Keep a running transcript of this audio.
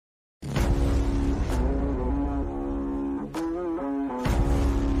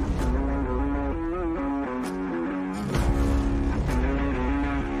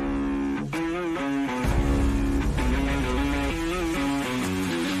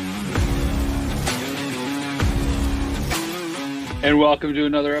And welcome to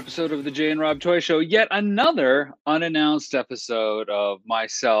another episode of the Jay and Rob Toy Show. Yet another unannounced episode of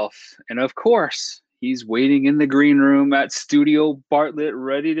myself. And of course, he's waiting in the green room at Studio Bartlett,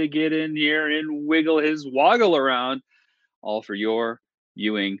 ready to get in here and wiggle his woggle around, all for your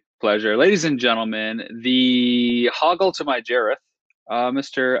viewing pleasure. Ladies and gentlemen, the hoggle to my Jareth,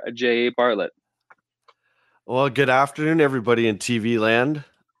 Mr. Jay Bartlett. Well, good afternoon, everybody in TV land.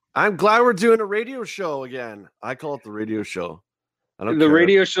 I'm glad we're doing a radio show again. I call it the radio show.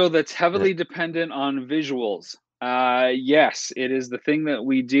 Radio show that's heavily dependent on visuals. Yes, it is the thing that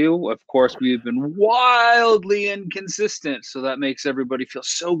we do. Of course, we've been wildly inconsistent, so that makes everybody feel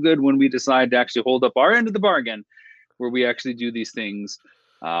so good when we decide to actually hold up our end of the bargain, where we actually do these things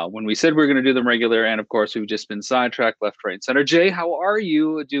when we said we are going to do them regular. And of course, we've just been sidetracked left, right, and center. Jay, how are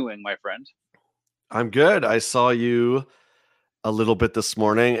you doing, my friend? I'm good. I saw you a little bit this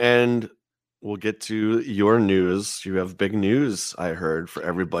morning, and we'll get to your news. You have big news, I heard, for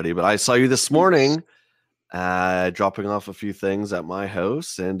everybody. But I saw you this morning dropping off a few things at my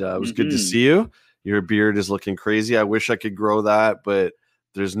house, and it was good to see you. Your beard is looking crazy. I wish I could grow that, but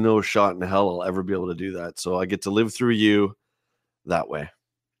there's no shot in hell I'll ever be able to do that. So I get to live through you that way.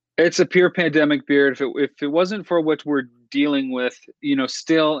 It's a pure pandemic beard. If it wasn't for what we're dealing with,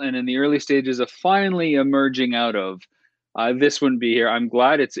 still and in the early stages of finally emerging out of, this wouldn't be here. I'm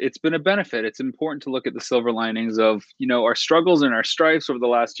glad it's been a benefit. It's important to look at the silver linings of, our struggles and our strifes over the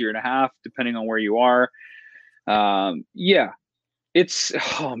last year and a half, depending on where you are. Oh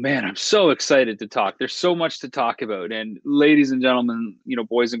man, I'm so excited to talk. There's so much to talk about. And ladies and gentlemen,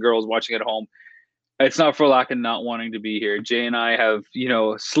 boys and girls watching at home, it's not for lack of not wanting to be here. Jay and I have,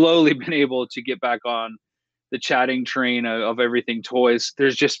 slowly been able to get back on the chatting train of everything toys.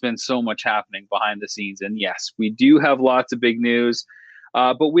 There's just been so much happening behind the scenes. And yes, we do have lots of big news,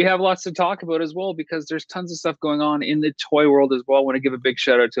 but we have lots to talk about as well, because there's tons of stuff going on in the toy world as well. I want to give a big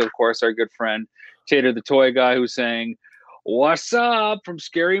shout out to, of course, our good friend, Tater the Toy Guy, who's saying, "What's up?" from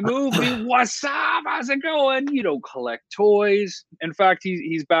Scary Movie. What's up? How's it going? You don't collect toys. In fact,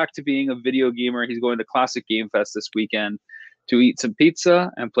 he's back to being a video gamer. He's going to Classic Game Fest this weekend to eat some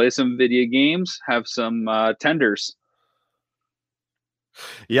pizza and play some video games, have some tenders.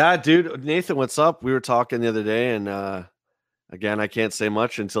 Yeah, dude. Nathan, what's up? We were talking the other day, and again, I can't say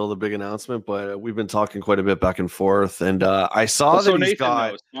much until the big announcement, but we've been talking quite a bit back and forth. And I saw that Nathan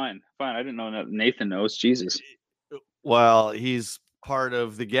knows. Fine. I didn't know that Nathan knows. Jesus. Well, he's part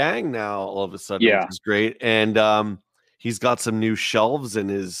of the gang now all of a sudden, which is great. And he's got some new shelves in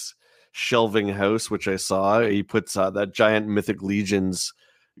his shelving house, which I saw. He puts that giant Mythic Legions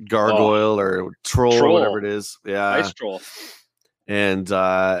gargoyle or troll, or whatever it is. Yeah. Nice troll. And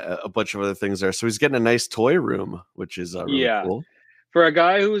a bunch of other things there. So he's getting a nice toy room, which is really cool. For a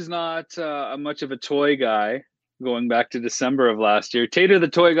guy who's not much of a toy guy, going back to December of last year, Tater the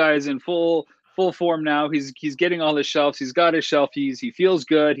Toy Guy is in full form now. He's getting all his shelves. He's got his shelfies. He feels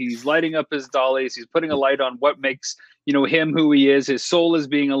good. He's lighting up his dollies. He's putting a light on what makes him who he is. His soul is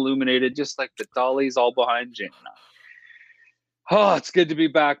being illuminated, just like the dollies all behind Jane. Oh, it's good to be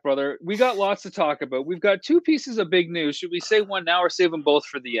back, brother. We got lots to talk about. We've got two pieces of big news. Should we say one now or save them both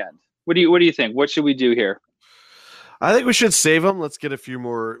for the end? What do you think? What should we do here? I think we should save them. Let's get a few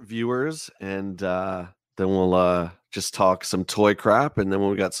more viewers, and then we'll just talk some toy crap. And then when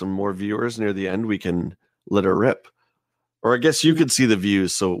we got some more viewers near the end, we can let her rip. Or I guess you could see the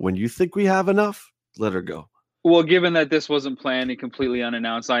views. So when you think we have enough, let her go. Well, given that this wasn't planned and completely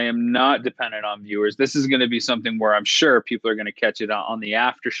unannounced, I am not dependent on viewers. This is going to be something where I'm sure people are going to catch it on the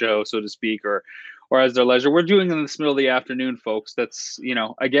after show, so to speak, or as their leisure. We're doing it in the middle of the afternoon, folks. That's,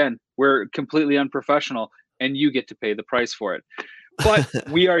 again, we're completely unprofessional, and you get to pay the price for it. But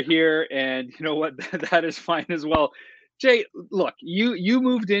we are here, and you know what? That is fine as well. Jay, look, you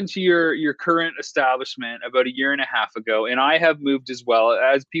moved into your current establishment about a year and a half ago, and I have moved as well.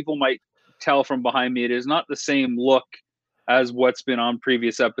 As people might tell from behind me, it is not the same look as what's been on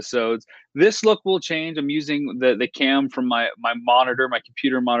previous episodes. This look will change. I'm using the cam from my monitor, my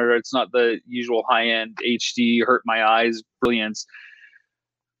computer monitor. It's not the usual high-end HD, hurt my eyes brilliance.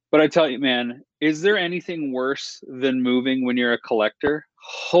 But I tell you, man, is there anything worse than moving when you're a collector?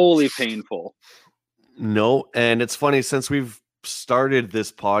 Wholly painful. No, and it's funny, since we've started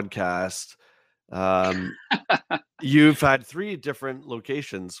this podcast, you've had 3 different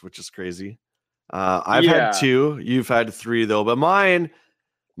locations, which is crazy. I've had 2. You've had 3 though, but mine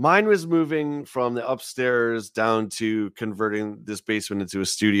was moving from the upstairs down to converting this basement into a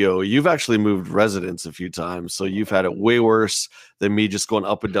studio. You've actually moved residence a few times, so you've had it way worse than me just going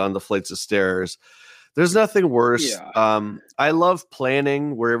up and down the flights of stairs. There's nothing worse. I love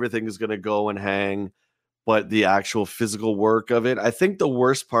planning where everything is going to go and hang, but the actual physical work of it, I think the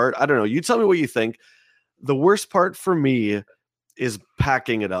worst part, I don't know, you tell me what you think. The worst part for me is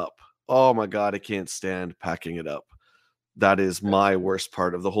packing it up. Oh my God, I can't stand packing it up. That is my worst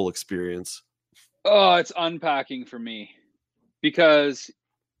part of the whole experience. Oh, it's unpacking for me because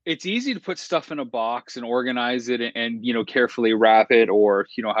it's easy to put stuff in a box and organize it and carefully wrap it, or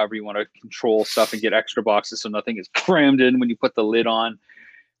however you want to control stuff and get extra boxes so nothing is crammed in when you put the lid on.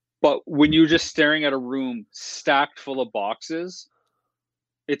 But when you're just staring at a room stacked full of boxes,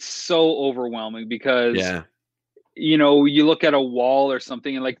 it's so overwhelming because Yeah. you look at a wall or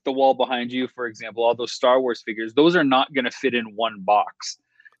something, and like the wall behind you, for example, all those Star Wars figures, those are not going to fit in one box.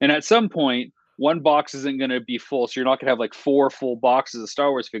 And at some point, one box isn't going to be full. So you're not going to have like 4 full boxes of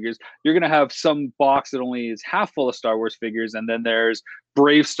Star Wars figures. You're going to have some box that only is half full of Star Wars figures. And then there's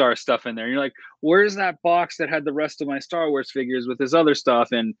Brave Star stuff in there. And you're like, where's that box that had the rest of my Star Wars figures with this other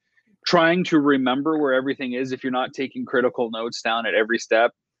stuff? And trying to remember where everything is, if you're not taking critical notes down at every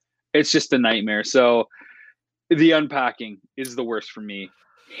step, it's just a nightmare. So the unpacking is the worst for me,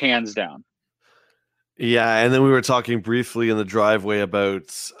 hands down. Yeah, and then we were talking briefly in the driveway about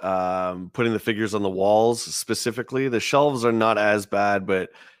putting the figures on the walls specifically. The shelves are not as bad, but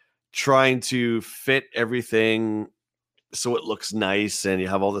trying to fit everything so it looks nice and you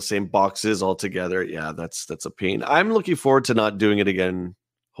have all the same boxes all together. Yeah, that's a pain. I'm looking forward to not doing it again,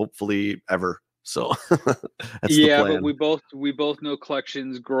 hopefully ever. So that's the Yeah, plan. but we both know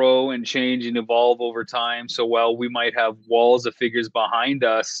collections grow and change and evolve over time. So while we might have walls of figures behind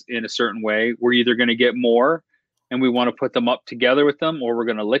us in a certain way, we're either going to get more and we want to put them up together with them, or we're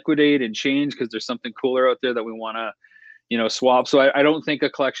going to liquidate and change because there's something cooler out there that we want to, swap. So I don't think a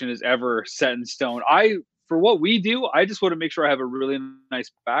collection is ever set in stone. For what we do, I just want to make sure I have a really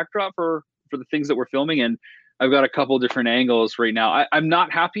nice backdrop for the things that we're filming. And I've got a couple different angles right now. I'm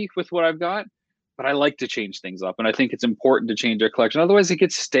not happy with what I've got, but I like to change things up, and I think it's important to change our collection. Otherwise, it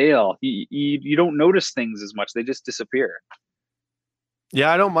gets stale. You don't notice things as much; they just disappear.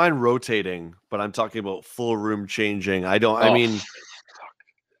 Yeah, I don't mind rotating, but I'm talking about full room changing. I Oh, mean,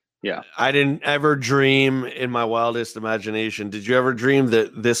 yeah. I didn't ever dream in my wildest imagination. Did you ever dream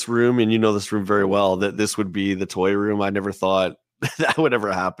that this room, and you know this room very well, that this would be the toy room? I never thought that would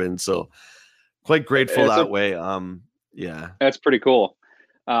ever happen. So quite grateful It's that way. Yeah. That's pretty cool.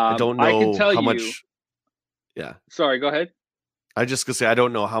 I don't I can know tell how you. much. Yeah. Sorry, go ahead. I just gonna say I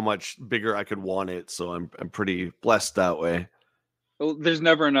don't know how much bigger I could want it, so I'm pretty blessed that way. Well, there's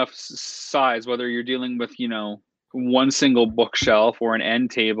never enough size, whether you're dealing with one single bookshelf or an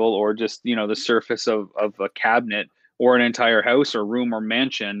end table, or just the surface of a cabinet, or an entire house or room or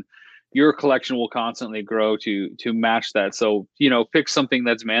mansion. Your collection will constantly grow to match that. So pick something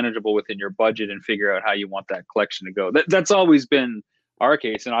that's manageable within your budget and figure out how you want that collection to go. That's always been our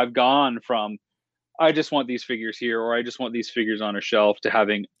case, and I've gone from I just want these figures here, or I just want these figures on a shelf, to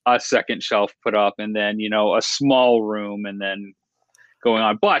having a second shelf put up, and then a small room, and then going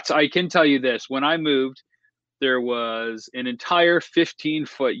on. But I can tell you this: when I moved, there was an entire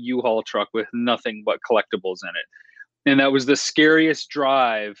 15-foot U-Haul truck with nothing but collectibles in it, and that was the scariest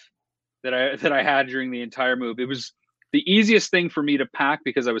drive that I had during the entire move. It was the easiest thing for me to pack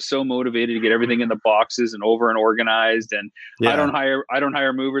because I was so motivated to get everything in the boxes and over and organized. And Yeah. I don't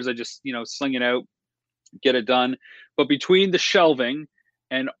hire movers. I just sling it out, get it done. But between the shelving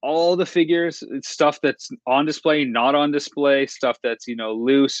and all the figures, stuff that's on display, not on display, stuff that's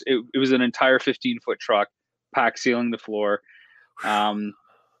loose, it was an entire 15-foot truck, pack sealing the floor.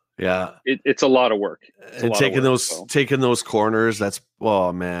 Yeah. It's a lot of work. And taking those corners, that's,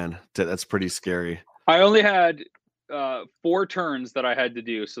 oh man, that's pretty scary. I only had 4 turns that I had to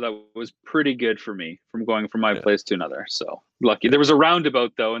do, so that was pretty good for me from going from my place to another. So lucky. There was a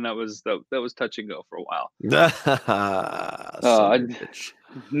roundabout though, and that was touch and go for a while.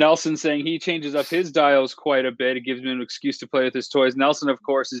 Nelson saying he changes up his dials quite a bit. It gives me an excuse to play with his toys. Nelson, of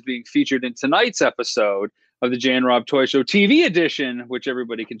course, is being featured in tonight's episode of the Jay and Rob Toy Show TV edition, which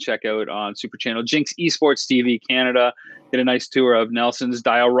everybody can check out on Super Channel Jinx Esports TV Canada. Get a nice tour of Nelson's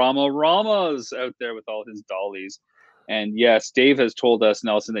diorama ramas out there with all his dollies. And yes, Dave has told us,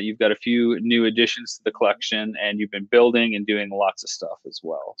 Nelson, that you've got a few new additions to the collection, and you've been building and doing lots of stuff as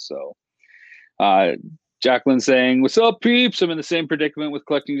well. So Jacqueline saying, "What's up, peeps? I'm in the same predicament with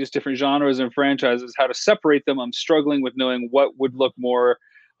collecting just different genres and franchises. How to separate them? I'm struggling with knowing what would look more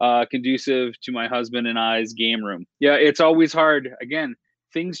conducive to my husband and I's game room." Yeah, it's always hard. Again,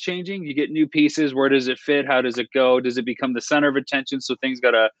 things changing. You get new pieces. Where does it fit? How does it go? Does it become the center of attention? So things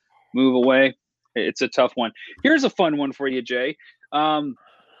got to move away. It's a tough one. Here's a fun one for you, Jay.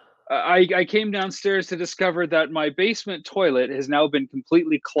 I came downstairs to discover that my basement toilet has now been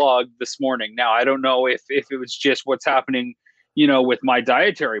completely clogged this morning. Now, I don't know if it was just what's happening, with my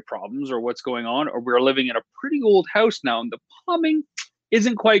dietary problems or what's going on, or we're living in a pretty old house now and the plumbing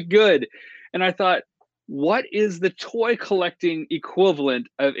isn't quite good. And I thought, what is the toy collecting equivalent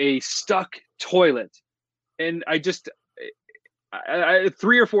of a stuck toilet? And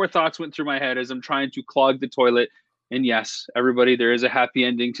three or four thoughts went through my head as I'm trying to clog the toilet. And yes, everybody, there is a happy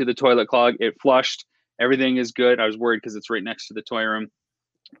ending to the toilet clog. It flushed. Everything is good. I was worried because it's right next to the toy room.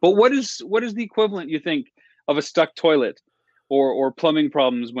 But what is the equivalent, you think, of a stuck toilet or plumbing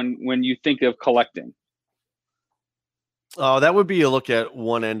problems when you think of collecting? Oh, that would be you look at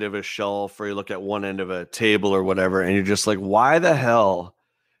one end of a shelf or you look at one end of a table or whatever, and you're just like, why the hell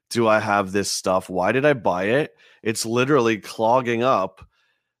do I have this stuff? Why did I buy it? It's literally clogging up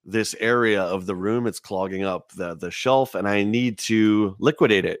this area of the room. It's clogging up the shelf, and I need to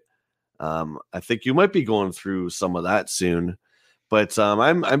liquidate it. I think you might be going through some of that soon, but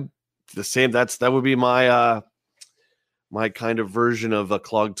I'm the same. That would be my kind of version of a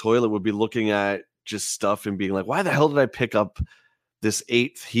clogged toilet. Would be looking at just stuff and being like, why the hell did I pick up this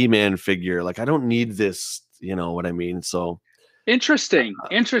 8th He-Man figure? Like, I don't need this. You know what I mean? So Interesting,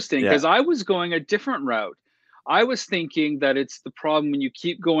 yeah. because I was going a different route. I was thinking that it's the problem when you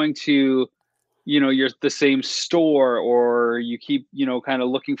keep going to, you're the same store, or you keep, kind of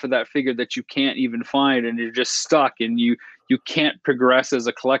looking for that figure that you can't even find, and you're just stuck, and you can't progress as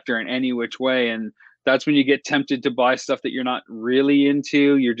a collector in any which way. And that's when you get tempted to buy stuff that you're not really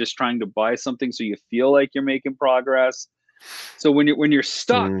into. You're just trying to buy something so you feel like you're making progress. So when you're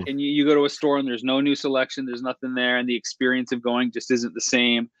stuck Mm. and you go to a store and there's no new selection, there's nothing there, and the experience of going just isn't the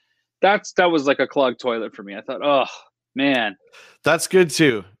same. That was like a clogged toilet for me. I thought, oh man. That's good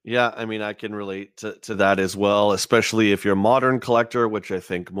too. Yeah, I mean, I can relate to that as well, especially if you're a modern collector, which I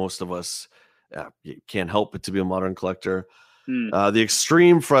think most of us you can't help but to be a modern collector. Hmm. The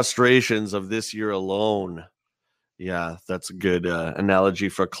extreme frustrations of this year alone. Yeah, that's a good analogy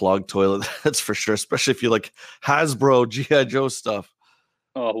for a clogged toilet. That's for sure, especially if you like Hasbro, G.I. Joe stuff.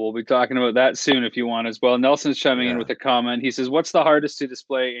 Oh, we'll be talking about that soon if you want as well. Nelson's chiming in Yeah. with a comment. He says, "What's the hardest to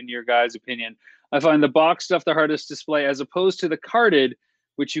display in your guys' opinion?" I find the box stuff the hardest to display as opposed to the carded,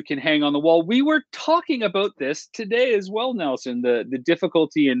 which you can hang on the wall. We were talking about this today as well, Nelson. The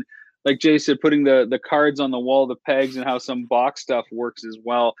difficulty in, like Jay said, putting the cards on the wall, the pegs, and how some box stuff works as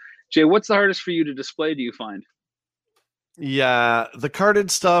well. Jay, what's the hardest for you to display? Do you find? Yeah, the carded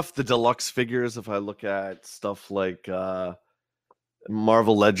stuff, the deluxe figures, if I look at stuff like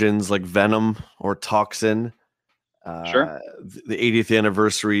Marvel Legends like Venom or Toxin, Sure. the 80th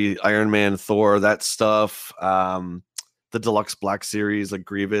anniversary Iron Man, Thor, that stuff, the deluxe Black Series like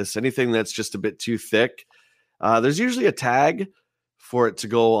Grievous, anything that's just a bit too thick. There's usually a tag for it to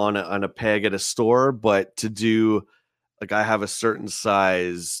go on a peg at a store, but to do like I have a certain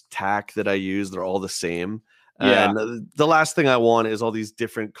size tack that I use, they're all the same. Yeah. And the last thing I want is all these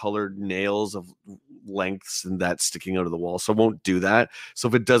different colored nails of lengths and that sticking out of the wall. So I won't do that. So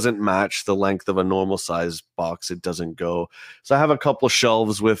if it doesn't match the length of a normal size box, it doesn't go. So I have a couple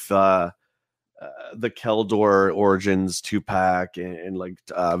shelves with the Keldor Origins 2-pack and like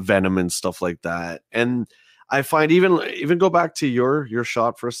Venom and stuff like that. And I find even go back to your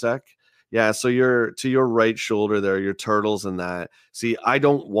shot for a sec. Yeah, so you're to your right shoulder there, your turtles and that. See, I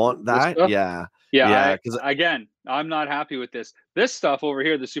don't want This that. stuff? Yeah. Yeah, Yeah, because again, I'm not happy with this. This stuff over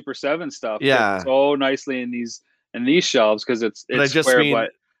here, the Super 7 stuff, fits yeah, so nicely in these shelves because it's but I it's just square, mean but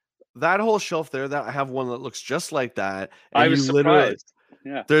that whole shelf there, that I have one that looks just like that, I and was you literally surprised.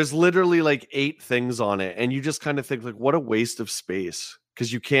 Yeah. there's literally like 8 things on it, and you just kind of think like, what a waste of space.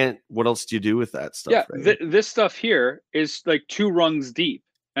 Because you can't. What else do you do with that Yeah, stuff, right? this stuff here is like two rungs deep,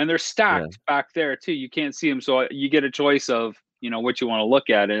 and they're Yeah. stacked back there too. You can't see them, so you get a choice of what you want to look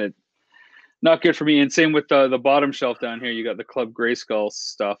at, and not good for me. And same with the bottom shelf down here. You got the Club Grayskull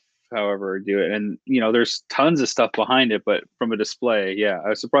stuff, however do it. And there's tons of stuff behind it, but from a display, yeah, I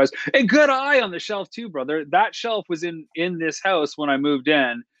was surprised. And good eye on the shelf too, brother. That shelf was in this house when I moved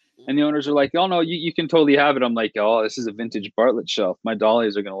in. And the owners are like, "Oh no, you can totally have it." I'm like, "Oh, this is a vintage Bartlett shelf. My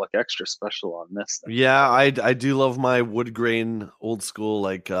dollies are gonna look extra special on this thing." Yeah, I do love my wood grain old school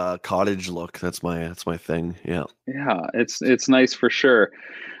like cottage look. That's my thing. Yeah. Yeah, it's nice for sure.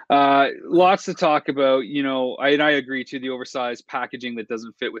 Lots to talk about. I agree too. The oversized packaging that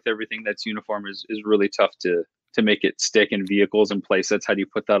doesn't fit with everything that's uniform is really tough to make it stick in vehicles and play sets. How do you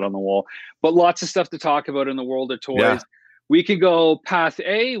put that on the wall? But lots of stuff to talk about in the world of Yeah. toys. We can go path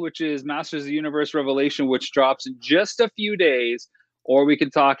A, which is Masters of the Universe Revelation, which drops in just a few days. or we can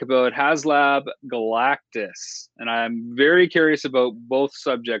talk about HasLab Galactus. And I'm very curious about both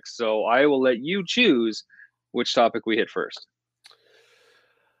subjects, so I will let you choose which topic we hit first.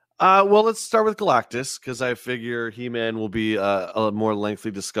 Well, let's start with Galactus because I figure He-Man will be a more lengthy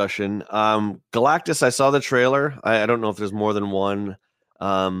discussion. Galactus, I saw the trailer. I don't know if there's more than one.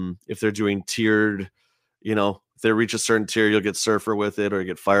 If they're doing tiered, if they reach a certain tier, you'll get Surfer with it or you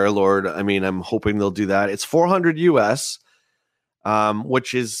get Fire Lord. I mean, I'm hoping they'll do that. It's $400 US,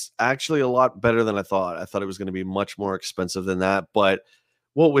 which is actually a lot better than I thought. I thought it was going to be much more expensive than that, but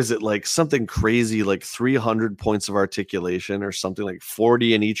what was it, like something crazy, like 300 points of articulation or something, like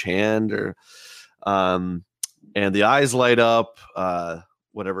 40 in each hand, or and the eyes light up,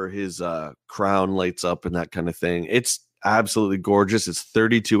 whatever his crown lights up and that kind of thing. It's absolutely gorgeous. It's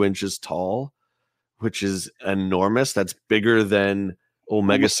 32 inches tall, which is enormous. That's bigger than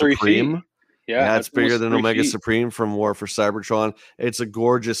Omega Supreme. Yeah, it's bigger than Omega Supreme from War for Cybertron. It's a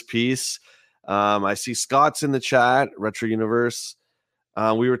gorgeous piece. I see Scott's in the chat, Retro Universe.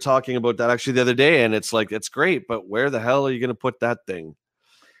 We were talking about that actually the other day, and it's like, it's great, but where the hell are you going to put that thing?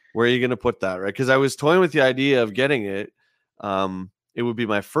 Where are you going to put that, right? Because I was toying with the idea of getting it. It would be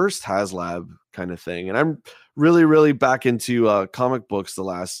my first HasLab kind of thing, and I'm really, really back into comic books the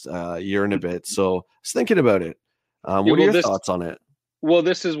last year and a bit, so I was thinking about it. What are your thoughts on it? Well,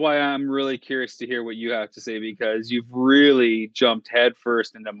 this is why I'm really curious to hear what you have to say, because you've really jumped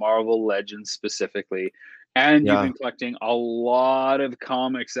headfirst into Marvel Legends specifically. And you've been collecting a lot of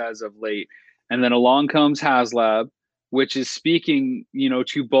comics as of late. And then along comes HasLab, which is speaking,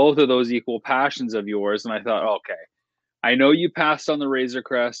 to both of those equal passions of yours. And I thought, okay, I know you passed on the Razor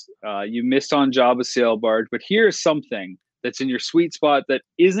Crest. You missed on Jabba's Sail Barge, but here's something that's in your sweet spot that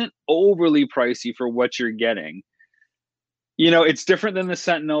isn't overly pricey for what you're getting. It's different than the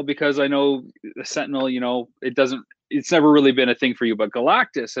Sentinel, because I know the Sentinel, it's never really been a thing for you, but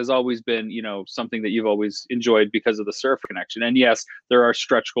Galactus has always been, something that you've always enjoyed because of the Surfer connection. And yes, there are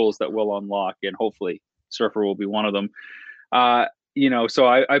stretch goals that will unlock, and hopefully Surfer will be one of them. So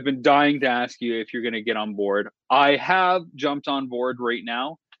I've been dying to ask you if you're going to get on board. I have jumped on board right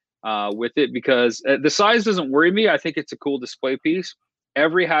now with it because the size doesn't worry me. I think it's a cool display piece.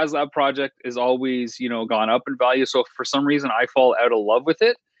 Every HasLab project is always, gone up in value. So if for some reason I fall out of love with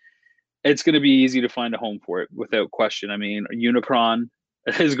it, it's going to be easy to find a home for it without question. I mean, Unicron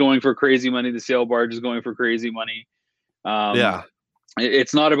is going for crazy money. The Sail Barge is going for crazy money.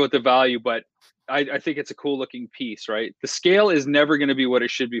 It's not about the value, but I think it's a cool looking piece, right? The scale is never going to be what it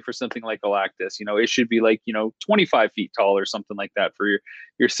should be for something like Galactus. It should be like, 25 feet tall or something like that for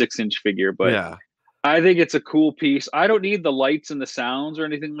your 6-inch figure. But yeah, I think it's a cool piece. I don't need the lights and the sounds or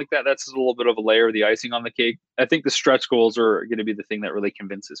anything like that. That's a little bit of a layer of the icing on the cake. I think the stretch goals are going to be the thing that really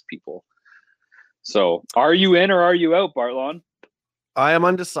convinces people. So are you in or are you out, Bartlon? I am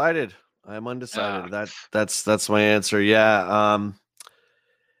undecided. That's my answer. Yeah.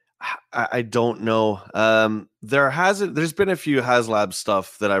 I don't know. There's been a few HasLab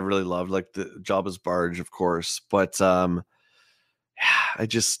stuff that I really loved, like the Jabba's Barge, of course, but I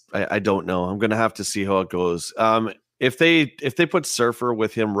don't know. I'm gonna have to see how it goes. If they put Surfer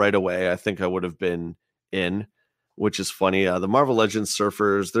with him right away, I think I would have been in, which is funny. The Marvel Legends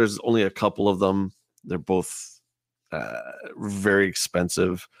Surfers, there's only a couple of them. They're both very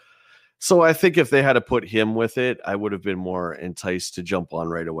expensive. So I think if they had to put him with it, I would have been more enticed to jump on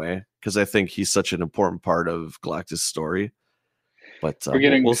right away, because I think he's such an important part of Galactus' story. But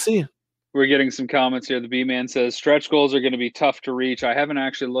we'll see. We're getting some comments here. The B-Man says stretch goals are going to be tough to reach. I haven't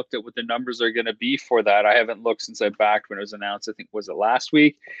actually looked at what the numbers are going to be for that. I haven't looked since I backed when it was announced. I think, was it last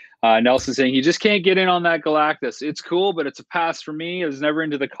week? Nelson saying he just can't get in on that Galactus. It's cool, but it's a pass for me. I was never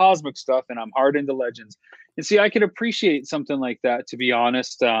into the cosmic stuff, and I'm hard into Legends. And see, I can appreciate something like that, to be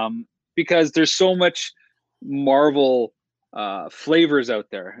honest, because there's so much Marvel flavors out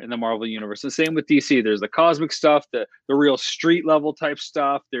there in the Marvel universe. The same with DC. There's the cosmic stuff, the real street level type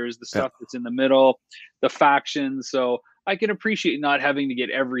stuff. There's the stuff that's in the middle, the factions. So I can appreciate not having to get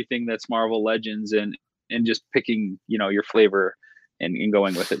everything that's Marvel Legends and just picking, your flavor and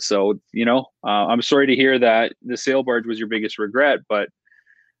going with it. So, I'm sorry to hear that the Sail Barge was your biggest regret, but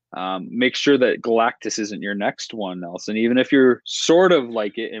make sure that Galactus isn't your next one, Nelson. Even if you're sort of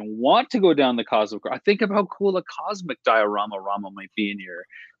like it and want to go down the cosmic, I think of how cool a cosmic diorama might be in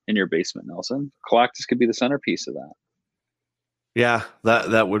your basement, Nelson. Galactus could be the centerpiece of that. Yeah,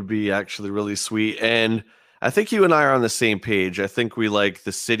 that would be actually really sweet. And I think you and I are on the same page. I think we like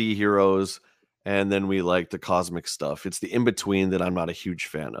the city heroes, and then we like the cosmic stuff. It's the in between that I'm not a huge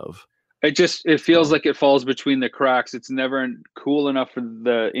fan of. It feels like it falls between the cracks. It's never cool enough for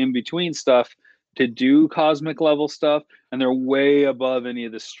the in-between stuff to do cosmic level stuff, and they're way above any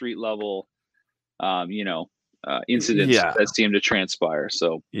of the street level, incidents Yeah. that seem to transpire.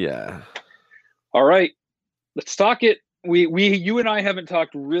 So, Yeah. all right, let's talk it. You and I haven't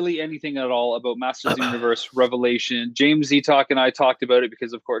talked really anything at all about Masters of the Universe Revelation. James Z Talk and I talked about it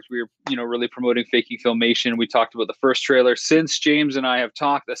because, of course, we were really promoting Faking Filmation. We talked about the first trailer. Since James and I have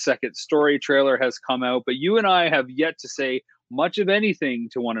talked, a second story trailer has come out, but you and I have yet to say much of anything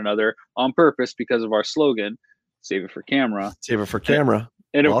to one another on purpose because of our slogan, "Save it for camera." Save it for camera.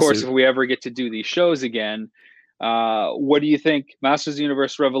 And of course, Lawsuit. if we ever get to do these shows again, what do you think? Masters of the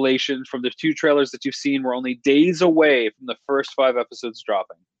Universe Revelation, from the 2 trailers that you've seen, we're only days away from the first 5 episodes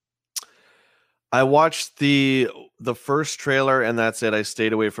dropping. I watched the first trailer, and that's it. I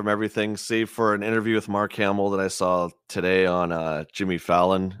stayed away from everything save for an interview with Mark Hamill that I saw today on Jimmy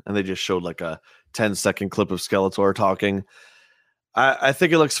Fallon, and they just showed like a 10-second clip of Skeletor talking. I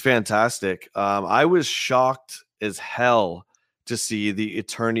think it looks fantastic. I was shocked as hell to see the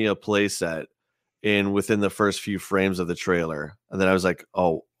Eternia playset within the first few frames of the trailer, and then I was like,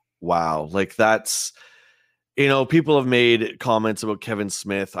 oh wow, like that's, people have made comments about Kevin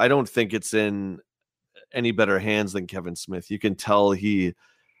Smith. I don't think it's in any better hands than Kevin Smith. You can tell he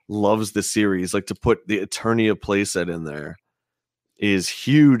loves the series. Like, to put the Eternia playset in there is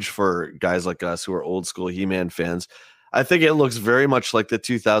huge for guys like us who are old school He-Man fans. I think it looks very much like the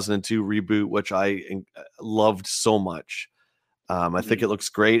 2002 reboot, which I loved so much. I think it looks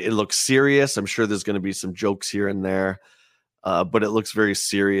great. It looks serious. I'm sure there's going to be some jokes here and there, but it looks very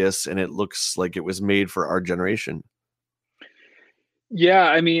serious, and it looks like it was made for our generation. Yeah,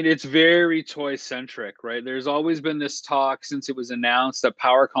 I mean, it's very toy centric, right? There's always been this talk since it was announced at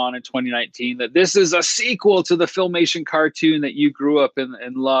PowerCon in 2019 that this is a sequel to the Filmation cartoon that you grew up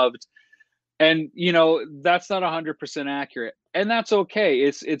and loved. And, that's not 100% accurate. And that's okay.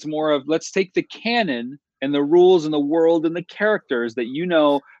 It's more of, let's take the canon and the rules and the world and the characters that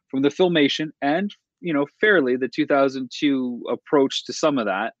from the Filmation and, fairly the 2002 approach to some of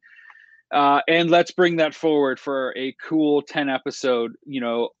that. And let's bring that forward for a cool 10 episode,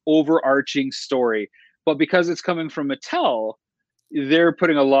 overarching story. But because it's coming from Mattel, they're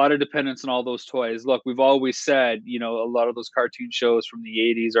putting a lot of dependence on all those toys. Look, we've always said, a lot of those cartoon shows from the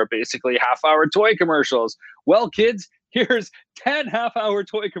 80s are basically half-hour toy commercials. Well, kids, here's 10 half-hour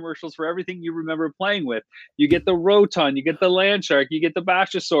toy commercials for everything you remember playing with. You get the Roton, you get the Landshark, you get the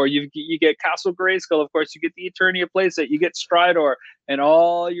Bashasaur, you get Castle Grayskull, of course, you get the Eternia playset, you get Stridor, and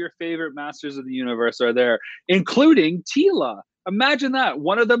all your favorite Masters of the Universe are there, including Teela. Imagine that.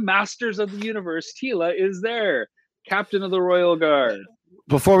 One of the Masters of the Universe, Teela, is there. Captain of the Royal Guard.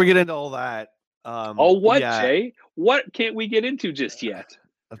 Before we get into all that, Jay? What can't we get into just yet?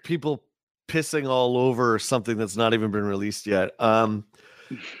 People pissing all over something that's not even been released yet.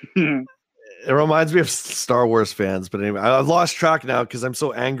 It reminds me of Star Wars fans, but anyway, I've lost track now because I'm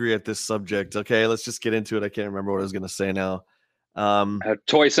so angry at this subject. Okay, let's just get into it. I can't remember what I was going to say now.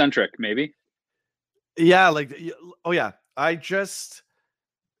 Toy centric, maybe. Yeah, I just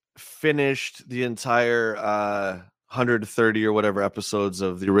finished the entire 130 or whatever episodes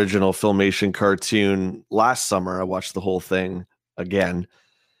of the original Filmation cartoon last summer. I watched the whole thing again,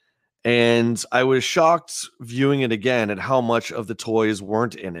 and I was shocked viewing it again at how much of the toys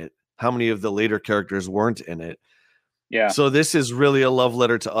weren't in it, how many of the later characters weren't in it. Yeah. So this is really a love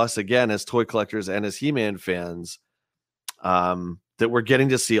letter to us again as toy collectors and as He-Man fans, that we're getting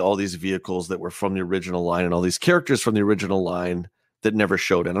to see all these vehicles that were from the original line and all these characters from the original line that never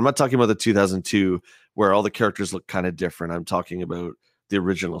showed in. I'm not talking about the 2002 where all the characters look kind of different. I'm talking about the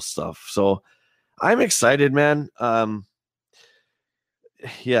original stuff. So I'm excited, man.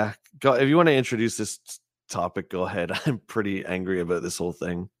 Yeah. If you want to introduce this topic, go ahead. I'm pretty angry about this whole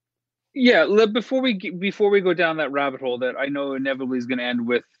thing. Yeah. Before we go down that rabbit hole that I know inevitably is going to end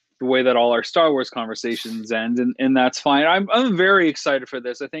with the way that all our Star Wars conversations end, and that's fine. I'm very excited for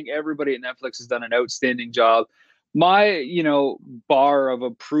this. I think everybody at Netflix has done an outstanding job. My, bar of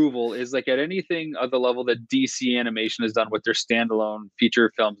approval is like at anything of the level that DC Animation has done with their standalone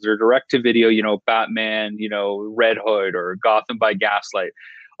feature films, their direct to video, Batman, Red Hood or Gotham by Gaslight,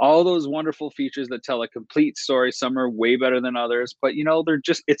 all those wonderful features that tell a complete story. Some are way better than others, but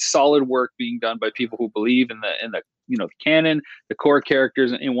it's solid work being done by people who believe in the canon, the core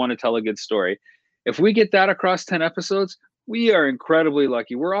characters, and want to tell a good story. If we get that across 10 episodes, we are incredibly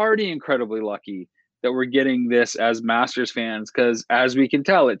lucky. We're already incredibly lucky that we're getting this as Masters fans, because as we can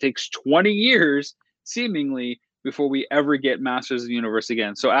tell, it takes 20 years seemingly before we ever get Masters of the Universe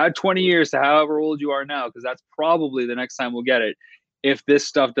again. So add 20 years to however old you are now, because that's probably the next time we'll get it. if this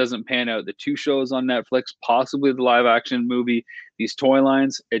stuff doesn't pan out, the 2 shows on Netflix, possibly the live action movie, these toy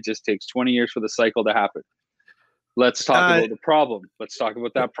lines, it just takes 20 years for the cycle to happen. Let's talk about the problem. Let's talk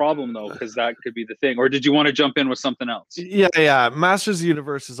about that problem, though, because that could be the thing. Or did you want to jump in with something else? Yeah. Masters of the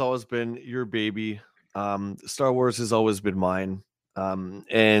Universe has always been your baby. Star Wars has always been mine.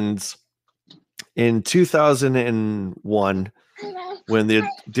 And in 2001, when the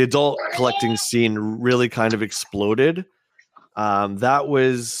adult collecting scene really kind of exploded, that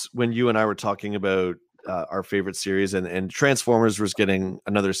was when you and I were talking about our favorite series, and Transformers was getting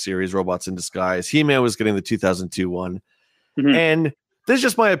another series, Robots in Disguise. He-Man was getting the 2002 one. Mm-hmm. And this is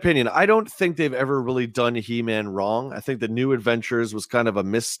just my opinion. I don't think they've ever really done He-Man wrong. I think the New Adventures was kind of a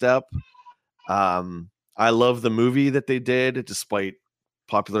misstep. I love the movie that they did, despite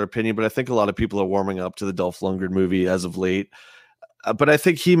popular opinion, but I think a lot of people are warming up to the Dolph Lundgren movie as of late. But I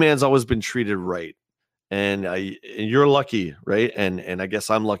think He-Man's always been treated right. And you're lucky, right? And I guess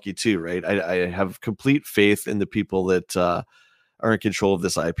I'm lucky too, right? I have complete faith in the people that are in control of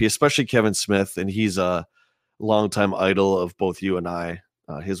this IP, especially Kevin Smith, and he's a longtime idol of both you and I.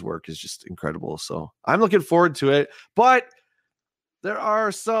 His work is just incredible, so I'm looking forward to it. But there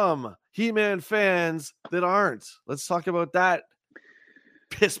are some He-Man fans that aren't. Let's talk about that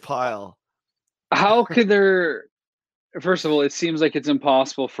piss pile. How could there? First of all, it seems like it's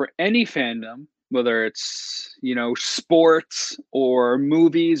impossible for any fandom, whether it's, sports or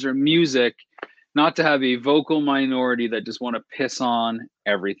movies or music, not to have a vocal minority that just want to piss on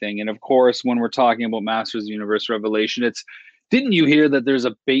everything. And of course, when we're talking about Masters of the Universe Revelation, didn't you hear that there's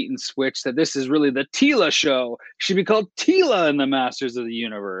a bait and switch that this is really the Teela show? It should be called Teela in the Masters of the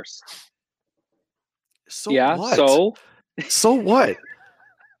Universe. So what?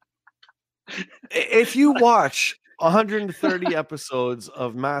 If you watch 130 episodes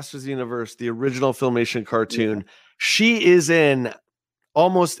of Masters of the Universe, the original Filmation cartoon, she is in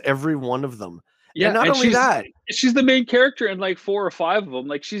almost every one of them. Yeah, and not only that, she's the main character in like 4 or 5 of them.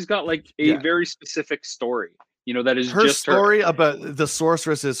 Like, she's got like a very specific story, that is her just story about the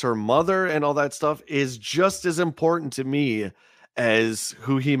sorceress is her mother and all that stuff is just as important to me as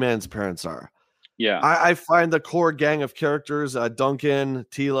who He-Man's parents are. Yeah, I find the core gang of characters, Duncan,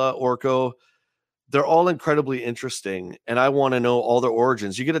 Teela, Orko, they're all incredibly interesting, and I want to know all their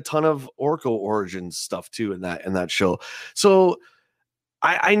origins. You get a ton of Orko origins stuff too in that show. So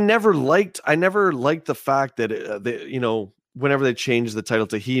I never liked the fact that whenever they changed the title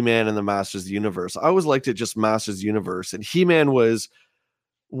to He-Man and the Masters of the Universe, I always liked it just Masters of the Universe, and He-Man was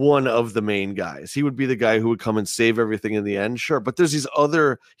one of the main guys. He would be the guy who would come and save everything in the end, sure. But there's these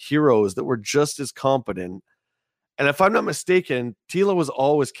other heroes that were just as competent. And if I'm not mistaken, Teela was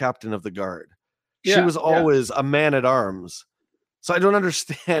always captain of the guard. She was always a man at arms. So I don't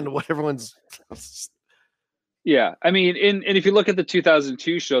understand what everyone's. Yeah. I mean, and if you look at the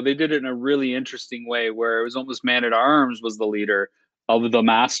 2002 show, they did it in a really interesting way where it was almost man at arms was the leader of the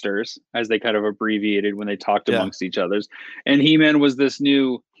Masters, as they kind of abbreviated when they talked amongst each others. And He-Man was this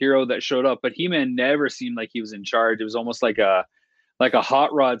new hero that showed up, but He-Man never seemed like he was in charge. It was almost like a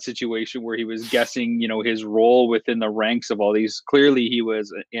hot rod situation where he was guessing, his role within the ranks of all these. Clearly he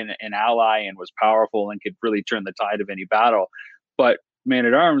was an ally and was powerful and could really turn the tide of any battle. But Man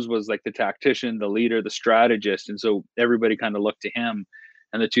at Arms was like the tactician, the leader, the strategist. And so everybody kind of looked to him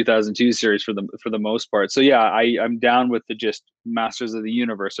and the 2002 series for the most part. So yeah, I'm down with the just Masters of the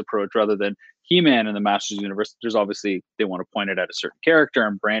Universe approach rather than He-Man in the Masters of the Universe. There's obviously, they want to point it at a certain character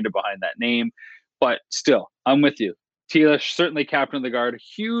and brand it behind that name. But still, I'm with you. Teela, certainly captain of the guard,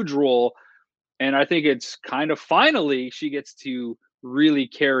 huge role. And I think it's kind of finally she gets to really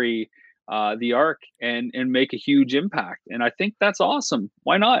carry the arc and make a huge impact. And I think that's awesome.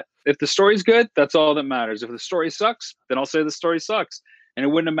 Why not? If the story's good, that's all that matters. If the story sucks, then I'll say the story sucks. And it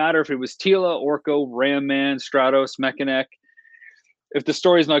wouldn't have mattered if it was Teela, Orko, Ram Man, Stratos, Mekaneck. If the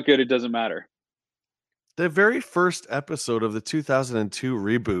story's not good, it doesn't matter. The very first episode of the 2002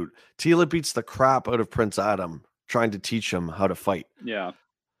 reboot, Teela beats the crap out of Prince Adam, trying to teach him how to fight. Yeah.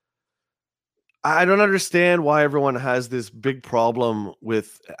 I don't understand why everyone has this big problem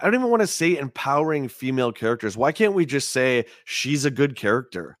with, I don't even want to say empowering female characters. Why can't we just say she's a good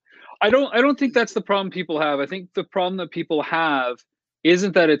character? I don't think that's the problem people have. I think the problem that people have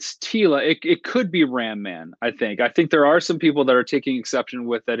isn't that it's Teela. It could be Ram Man, I think. I think there are some people that are taking exception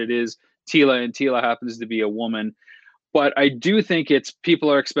with that it is Teela, and Teela happens to be a woman. But I do think it's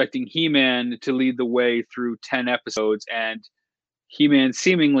people are expecting He-Man to lead the way through 10 episodes, and He-Man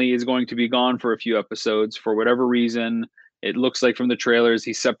seemingly is going to be gone for a few episodes for whatever reason. It looks like from the trailers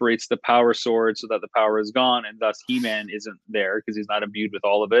he separates the power sword so that the power is gone, and thus He-Man isn't there because he's not imbued with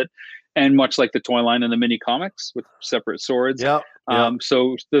all of it. And much like the toy line in the mini comics with separate swords. Yeah. Yeah.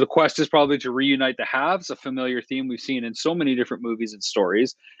 So the quest is probably to reunite the halves, a familiar theme we've seen in so many different movies and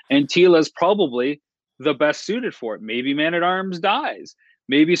stories. And Teela's probably the best suited for it. Maybe Man at Arms dies.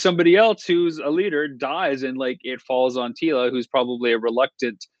 Maybe somebody else who's a leader dies, and like it falls on Teela, who's probably a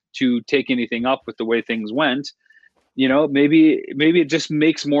reluctant to take anything up with the way things went. Maybe it just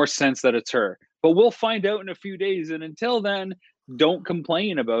makes more sense that it's her. But we'll find out in a few days. And until then, don't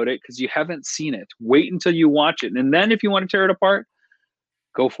complain about it because you haven't seen it. Wait until you watch it. And then if you want to tear it apart,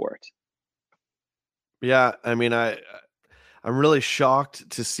 go for it. Yeah, I mean, I'm really shocked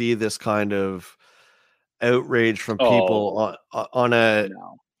to see this kind of outrage from people on a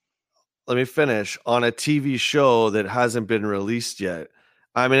No. let me finish, on a TV show that hasn't been released yet.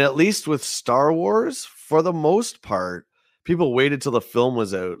 I mean, at least with Star Wars, for the most part, people waited till the film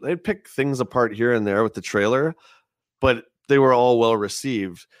was out. They'd pick things apart here and there with the trailer, but they were all well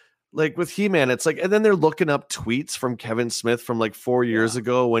received. Like with He-Man, it's like, and then they're looking up tweets from Kevin Smith from like 4 years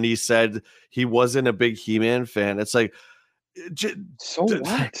ago when he said he wasn't a big He-Man fan. It's like, so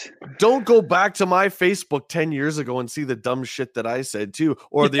what? Don't go back to my Facebook 10 years ago and see the dumb shit that I said too,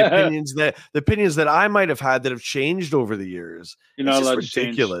 or the opinions that I might have had that have changed over the years. You're not allowed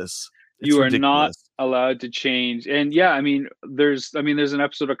ridiculous. To change. You are not allowed to change. And yeah, I mean, there's an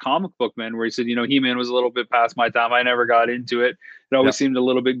episode of Comic Book Man where he said, He-Man was a little bit past my time. I never got into it. It always seemed a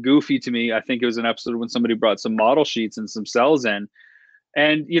little bit goofy to me. I think it was an episode when somebody brought some model sheets and some cells in.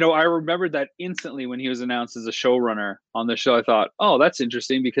 And, I remembered that instantly when he was announced as a showrunner on the show. I thought, oh, that's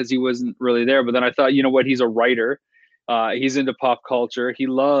interesting because he wasn't really there. But then I thought, you know what? He's a writer. He's into pop culture. He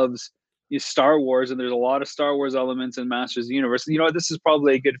loves Star Wars, and there's a lot of Star Wars elements in Masters of the Universe. This is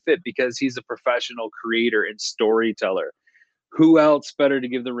probably a good fit because he's a professional creator and storyteller. Who else better to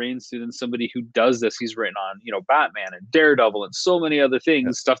give the reins to than somebody who does this? He's written on, Batman and Daredevil and so many other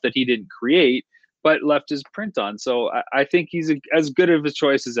things, stuff that he didn't create but left his print on. So I think he's as good of a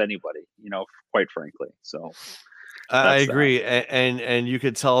choice as anybody, quite frankly. So I agree. And you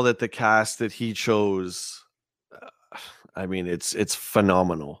could tell that the cast that he chose, I mean, it's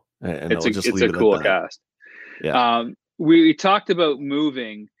phenomenal. And it's a cool cast. Yeah. We talked about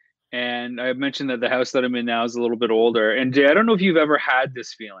moving, and I mentioned that the house that I'm in now is a little bit older. And Jay, I don't know if you've ever had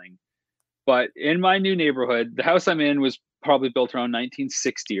this feeling, but in my new neighborhood, the house I'm in was probably built around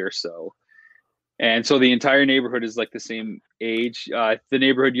 1960 or so. And so the entire neighborhood is like the same age. The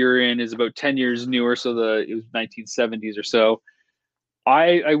neighborhood you're in is about 10 years newer. So it was 1970s or so.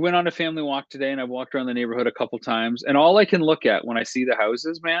 I went on a family walk today and I walked around the neighborhood a couple times. And all I can look at when I see the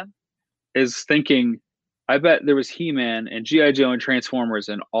houses, man, is thinking, I bet there was He-Man and G.I. Joe and Transformers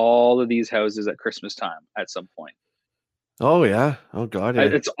in all of these houses at Christmas time at some point. Oh, yeah. Oh, God. Yeah.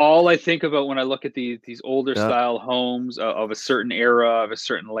 It's all I think about when I look at these older style homes of a certain era, of a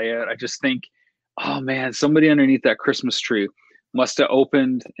certain layout. I just think, oh man, somebody underneath that Christmas tree must have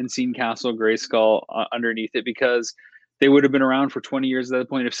opened and seen Castle Grayskull underneath it, because they would have been around for 20 years at that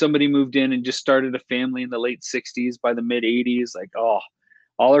point. If somebody moved in and just started a family in the late 60s, by the mid 80s, like, oh,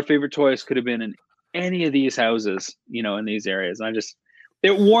 all our favorite toys could have been in any of these houses, in these areas. And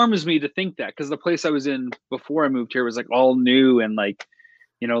it warms me to think that, because the place I was in before I moved here was like all new and like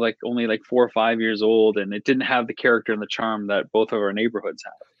only like 4 or 5 years old, and it didn't have the character and the charm that both of our neighborhoods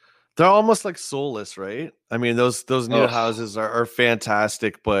have. They're almost like soulless, right? I mean, those new houses are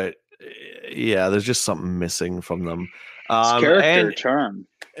fantastic, but yeah, there's just something missing from them. Character and charm.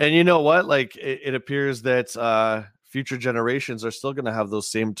 And you know what? Like it appears that future generations are still going to have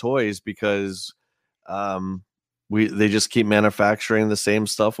those same toys because they just keep manufacturing the same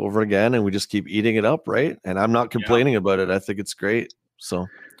stuff over again, and we just keep eating it up, right? And I'm not complaining about it. I think it's great. So,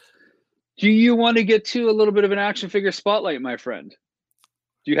 do you want to get to a little bit of an action figure spotlight, my friend?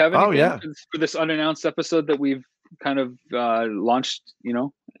 Do you have anything for this unannounced episode that we've kind of launched,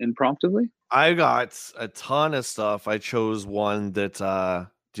 impromptu? I got a ton of stuff. I chose one that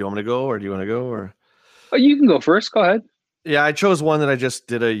do you want me to go, or do you want to go, or? Oh, you can go first. Go ahead. Yeah, I chose one that I just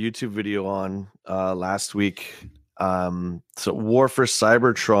did a YouTube video on last week. So War for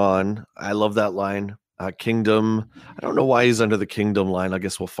Cybertron. I love that line. Kingdom. I don't know why he's under the Kingdom line. I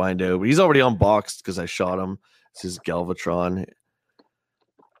guess we'll find out. But he's already unboxed because I shot him. This is Galvatron.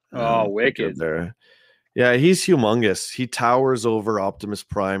 Oh, wicked. There. Yeah, he's humongous. He towers over Optimus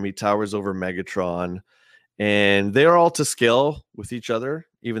Prime. He towers over Megatron. And they are all to scale with each other.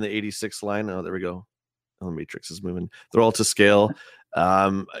 Even the 86 line. Oh, there we go. Oh, the Matrix is moving. They're all to scale.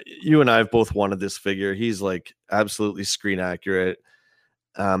 You and I have both wanted this figure. He's like absolutely screen accurate.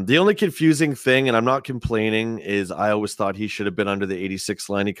 The only confusing thing, and I'm not complaining, is I always thought he should have been under the 86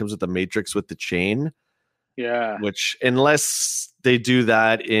 line. He comes with the Matrix with the chain. Yeah. Which, unless they do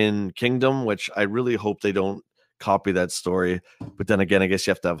that in Kingdom, which I really hope they don't copy that story. But then again, I guess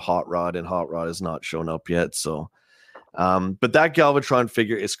you have to have Hot Rod, and Hot Rod has not shown up yet. So, but that Galvatron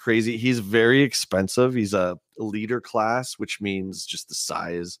figure is crazy. He's very expensive. He's a leader class, which means just the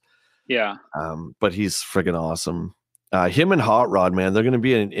size. Yeah. But he's friggin' awesome. Him and Hot Rod, man, they're going to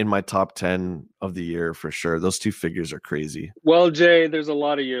be in my top 10 of the year for sure. Those two figures are crazy. Well, Jay, there's a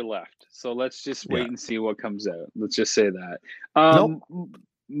lot of year left, so let's just wait and see what comes out. Let's just say that. Nope.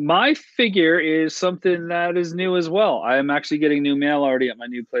 My figure is something that is new as well. I am actually getting new mail already at my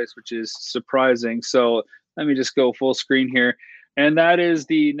new place, which is surprising. So let me just go full screen here. And that is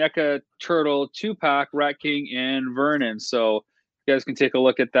the NECA Turtle 2-pack, Rat King and Vernon. So you guys can take a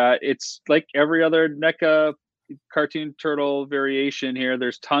look at that. It's like every other NECA cartoon turtle variation here.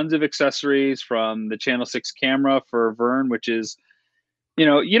 There's tons of accessories from the Channel 6 camera for Vern, which is, you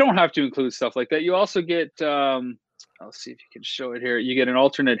know, you don't have to include stuff like that. You also get, I'll see if you can show it here. You get an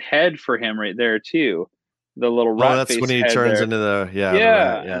alternate head for him right there too. The little rat. Oh, that's when he turns there. into the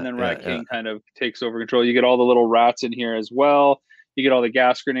and then Rat King kind of takes over control. You get all the little rats in here as well. You get all the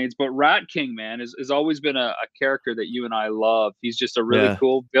gas grenades. But Rat King, man, has always been a character that you and I love. He's just a really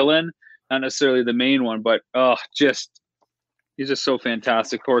cool villain. Not necessarily the main one, but he's just so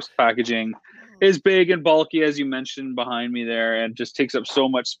fantastic. Of course, packaging is big and bulky, as you mentioned behind me there, and just takes up so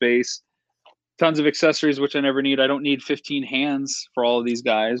much space. Tons of accessories, which I never need. I don't need 15 hands for all of these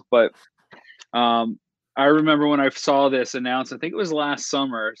guys, but I remember when I saw this announced, I think it was last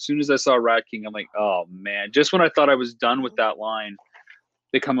summer, as soon as I saw Rat King, I'm like, oh man, just when I thought I was done with that line,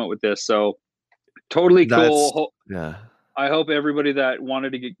 they come out with this. So totally cool. Yeah. I hope everybody that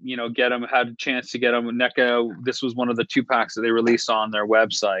wanted to get them had a chance to get them. NECA, this was one of the 2-packs that they released on their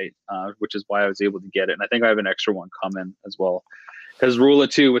website, which is why I was able to get it. And I think I have an extra one coming as well. Because rule of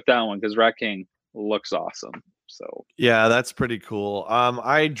 2 with that one, because Rat King looks awesome. So yeah, that's pretty cool.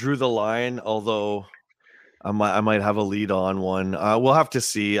 I drew the line, although I might have a lead on one. We'll have to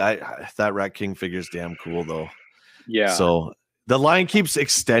see. That Rat King figure's damn cool though. Yeah. So the line keeps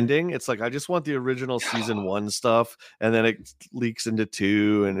extending. It's like I just want the original season 1 stuff, and then it leaks into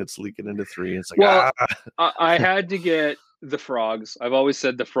 2, and it's leaking into 3. It's like I had to get the frogs. I've always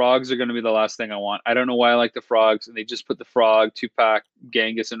said the frogs are going to be the last thing I want. I don't know why I like the frogs, and they just put the frog 2-pack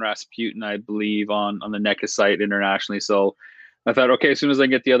Genghis and Rasputin, I believe, on the NECA site internationally. So I thought, okay, as soon as I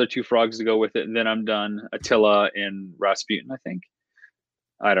get the other 2 frogs to go with it, and then I'm done. Attila and Rasputin, I think.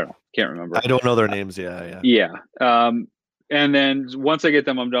 I don't know. Can't remember. I don't know their names. Yeah. And then once I get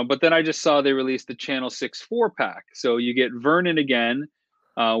them, I'm done. But then I just saw they released the Channel 6 4-pack. So you get Vernon again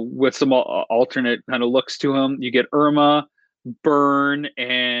with some alternate kind of looks to him. You get Irma, Burn,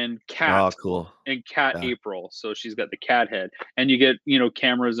 and Cat. Oh, cool. And Cat April. So she's got the cat head. And you get,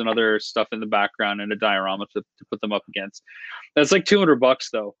 cameras and other stuff in the background and a diorama to put them up against. That's like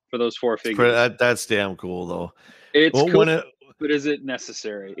 $200 though for those 4 figures. That's damn cool though. It's cool, but is it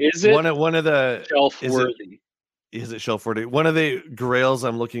necessary? Is it one of the shelf worthy? Is it shelf worthy? One of the grails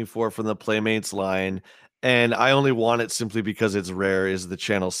I'm looking for from the Playmates line, and I only want it simply because it's rare, is the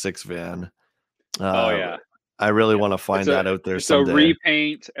Channel 6 van. I really want to find that out there someday. So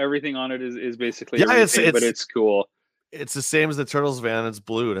repaint, everything on it is basically but it's cool. It's the same as the Turtles van. It's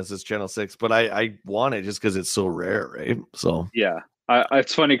blue and it says Channel 6, but I want it just because it's so rare, right? So yeah.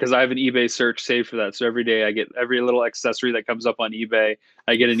 It's funny because I have an eBay search saved for that. So every day I get every little accessory that comes up on eBay,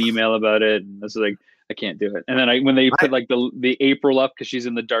 I get an email about it, and it's like I can't do it. And then when they put like the April up because she's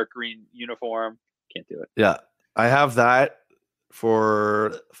in the dark green uniform, can't do it. Yeah, I have that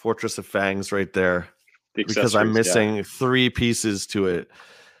for Fortress of Fangs right there because I'm missing 3 pieces to it.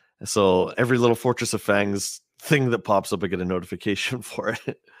 So every little Fortress of Fangs thing that pops up, I get a notification for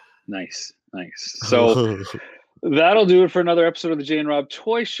it. Nice. So that'll do it for another episode of the Jay and Rob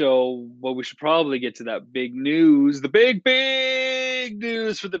Toy Show. Well, we should probably get to that big news, the big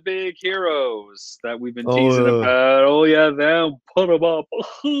news for the big heroes that we've been teasing about. Oh yeah, them, put them up.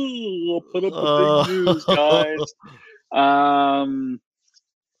 We'll put up the big news, guys.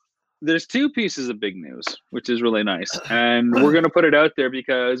 There's 2 pieces of big news, which is really nice, and we're gonna put it out there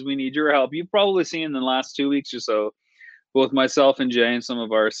because we need your help. You've probably seen in the last 2 weeks or so, both myself and Jay and some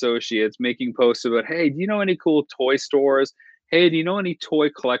of our associates making posts about, hey, do you know any cool toy stores? Hey, do you know any toy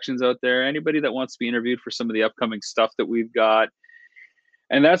collections out there? Anybody that wants to be interviewed for some of the upcoming stuff that we've got?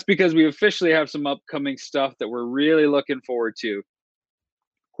 And that's because we officially have some upcoming stuff that we're really looking forward to.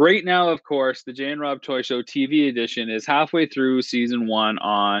 Right now, of course, the Jay and Rob Toy Show TV edition is halfway through season 1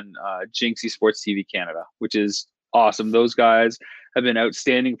 on Jinxie Sports TV Canada, which is awesome. Those guys have been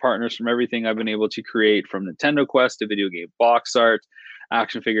outstanding partners from everything I've been able to create, from Nintendo Quest to video game box art,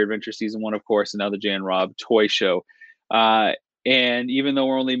 Action Figure Adventure Season 1, of course, and now the Jay and Rob Toy Show. And even though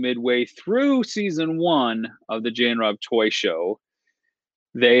we're only midway through season 1 of the Jay and Rob Toy Show,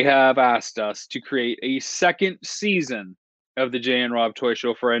 they have asked us to create a second season of the Jay and Rob Toy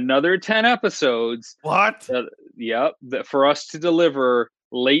Show for another 10 episodes. What? Yep, for us to deliver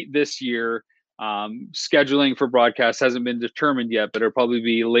late this year. Scheduling for broadcast hasn't been determined yet, but it'll probably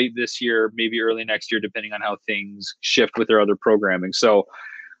be late this year, maybe early next year, depending on how things shift with their other programming. So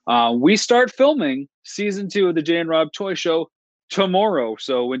we start filming season 2 of the Jay and Rob Toy Show tomorrow.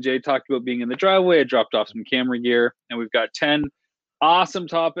 So when Jay talked about being in the driveway, I dropped off some camera gear, and we've got 10 awesome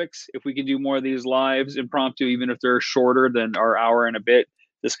topics. If we can do more of these lives, impromptu, even if they're shorter than our hour and a bit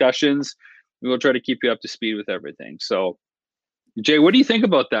discussions, we will try to keep you up to speed with everything. So, Jay, what do you think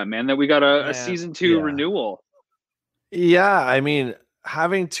about that, man? That we got a season 2 renewal? Yeah, I mean,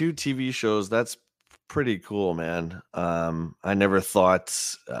 having 2 TV shows, that's pretty cool, man. I never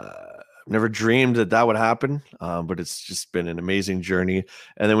thought, never dreamed that would happen, but it's just been an amazing journey.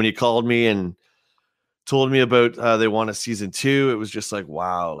 And then when you called me and told me about they want a season 2, it was just like,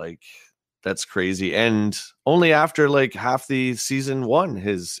 wow, like that's crazy. And only after like half the season 1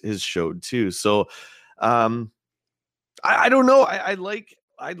 his showed too. So I don't know. I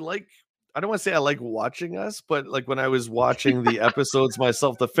don't want to say I like watching us, but like when I was watching the episodes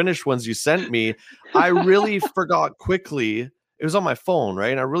myself, the finished ones you sent me, I really forgot quickly. It was on my phone,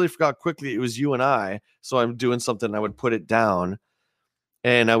 right? And I really forgot quickly it was you and I. So I'm doing something, I would put it down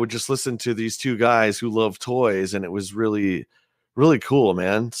and I would just listen to these 2 guys who love toys. And it was really, really cool,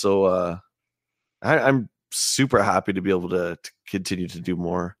 man. So I'm super happy to be able to continue to do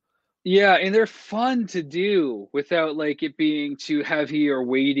more. Yeah, and they're fun to do without like it being too heavy or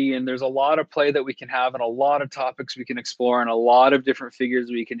weighty. And there's a lot of play that we can have and a lot of topics we can explore and a lot of different figures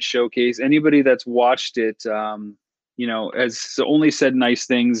we can showcase. Anybody that's watched it, has only said nice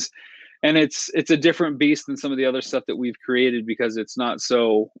things. And it's a different beast than some of the other stuff that we've created because it's not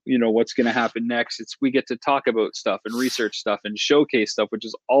so, what's going to happen next. We get to talk about stuff and research stuff and showcase stuff, which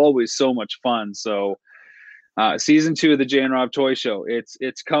is always so much fun. So season 2 of the Jay and Rob Toy Show.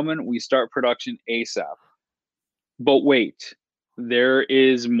 It's coming. We start production ASAP. But wait, there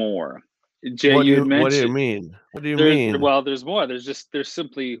is more. Jay, What do you mean? What do you mean? Well, there's more. There's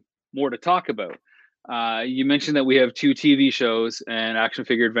simply more to talk about. You mentioned that we have 2 TV shows and Action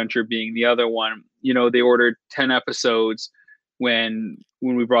Figure Adventure being the other one. They ordered 10 episodes when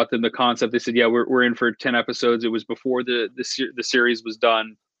we brought them the concept. They said, yeah, we're in for 10 episodes. It was before the series was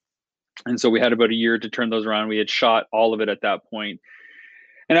done. And so we had about a year to turn those around. We had shot all of it at that point.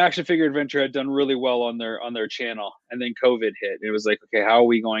 And Action Figure Adventure had done really well on their channel. And then COVID hit. It was like, okay, how are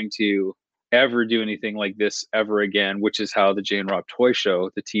we going to ever do anything like this ever again? Which is how the Jay and Rob Toy Show,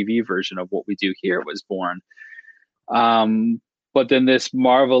 the TV version of what we do here, was born. But then this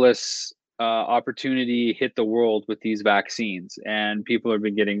marvelous opportunity hit the world with these vaccines, and people have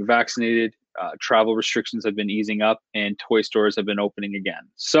been getting vaccinated. Travel restrictions have been easing up, and toy stores have been opening again.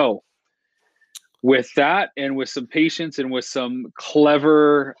 So with that, and with some patience and with some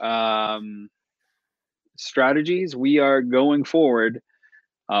clever strategies, we are going forward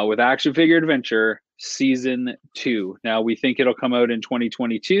with Action Figure Adventure Season 2. Now, we think it'll come out in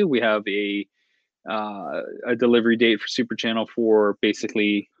 2022. We have a delivery date for Super Channel for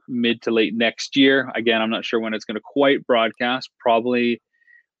basically mid to late next year. Again, I'm not sure when it's going to quite broadcast. Probably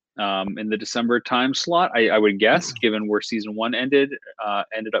in the December time slot, I would guess, given where season 1 ended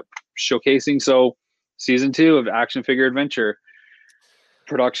up showcasing. So season 2 of Action Figure Adventure,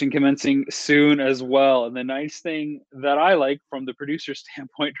 production commencing soon as well. And the nice thing that I like from the producer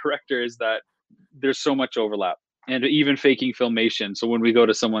standpoint, director, is that there's so much overlap, and even faking filmation. So when we go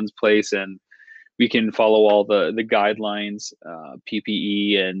to someone's place and we can follow all the guidelines,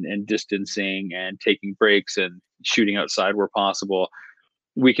 PPE and distancing and taking breaks and shooting outside where possible,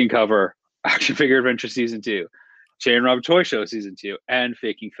 we can cover Action Figure Adventure Season 2, Jay and Rob Toy Show Season 2, and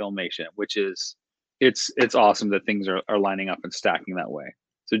faking filmation, which is it's awesome that things are lining up and stacking that way.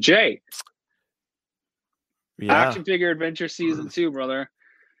 So Jay, Action Figure Adventure Season 2, brother.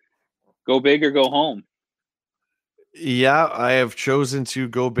 Go big or go home. Yeah, I have chosen to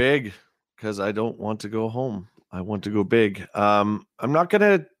go big because I don't want to go home. I want to go big. I'm not going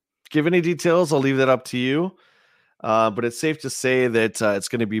to give any details. I'll leave that up to you. But it's safe to say that it's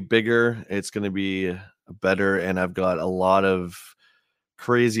going to be bigger. It's going to be better. And I've got a lot of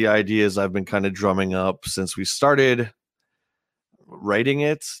crazy ideas I've been kind of drumming up since we started writing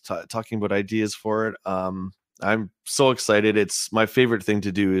it, talking about ideas for it. I'm so excited. It's my favorite thing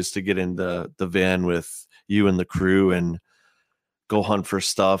to do is to get in the van with you and the crew and go hunt for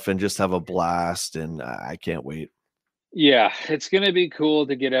stuff and just have a blast. And I can't wait. Yeah, it's going to be cool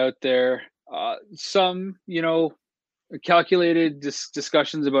to get out there. Some, calculated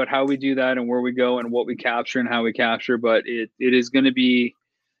discussions about how we do that and where we go and what we capture and how we capture, but it is going to be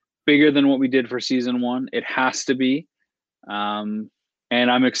bigger than what we did for season 1. It has to be. And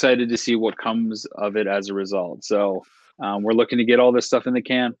I'm excited to see what comes of it as a result. So we're looking to get all this stuff in the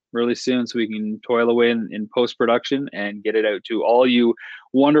can really soon so we can toil away in post-production and get it out to all you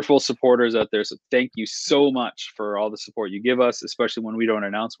wonderful supporters out there. So thank you so much for all the support you give us, especially when we don't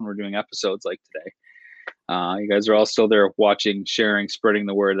announce when we're doing episodes like today. You guys are all still there watching, sharing, spreading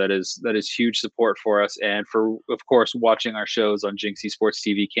the word. That is huge support for us, and for, of course, watching our shows on Jinx Esports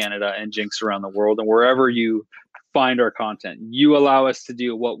TV Canada and Jinx around the world, and wherever you find our content. You allow us to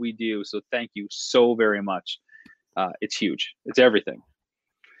do what we do, so thank you so very much. It's huge. It's everything.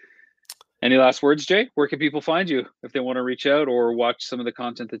 Any last words, Jay? Where can people find you if they want to reach out or watch some of the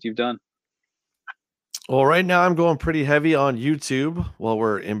content that you've done? Well, right now I'm going pretty heavy on YouTube while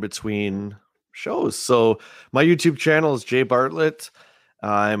we're in between shows. So my YouTube channel is Jay Bartlett.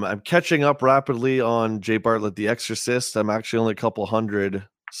 I'm catching up rapidly on Jay Bartlett the Exorcist. I'm actually only a couple hundred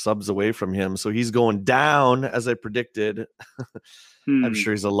subs away from him, so he's going down as I predicted. I'm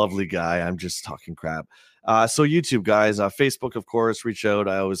sure he's a lovely guy. I'm just talking crap. So YouTube, guys, Facebook, of course, reach out.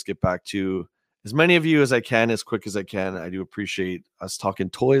 I always get back to as many of you as I can, as quick as I can. I do appreciate us talking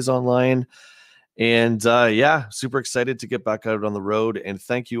toys online. And yeah, super excited to get back out on the road. And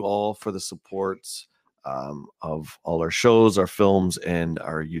thank you all for the support of all our shows, our films, and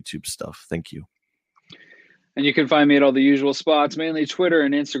our YouTube stuff. Thank you. And you can find me at all the usual spots, mainly Twitter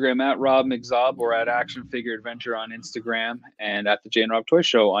and Instagram at Rob McZob, or at Action Figure Adventure on Instagram, and at the Jay and Rob Toy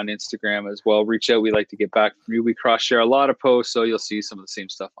Show on Instagram as well. Reach out. We like to get back from you. We cross-share a lot of posts, so you'll see some of the same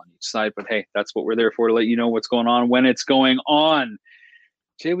stuff on each side. But hey, that's what we're there for, to let you know what's going on when it's going on.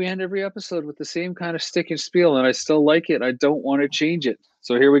 Jay, we end every episode with the same kind of stick and spiel, and I still like it. I don't want to change it.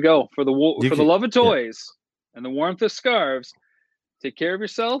 So here we go. For the love of toys and the warmth of scarves, take care of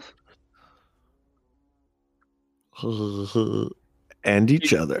yourself. And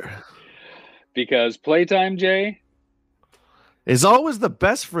each other. Because playtime, Jay, is always the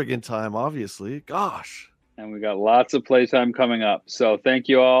best friggin' time, obviously. Gosh. And we got lots of playtime coming up. So thank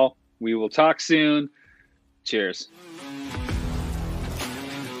you all. We will talk soon. Cheers.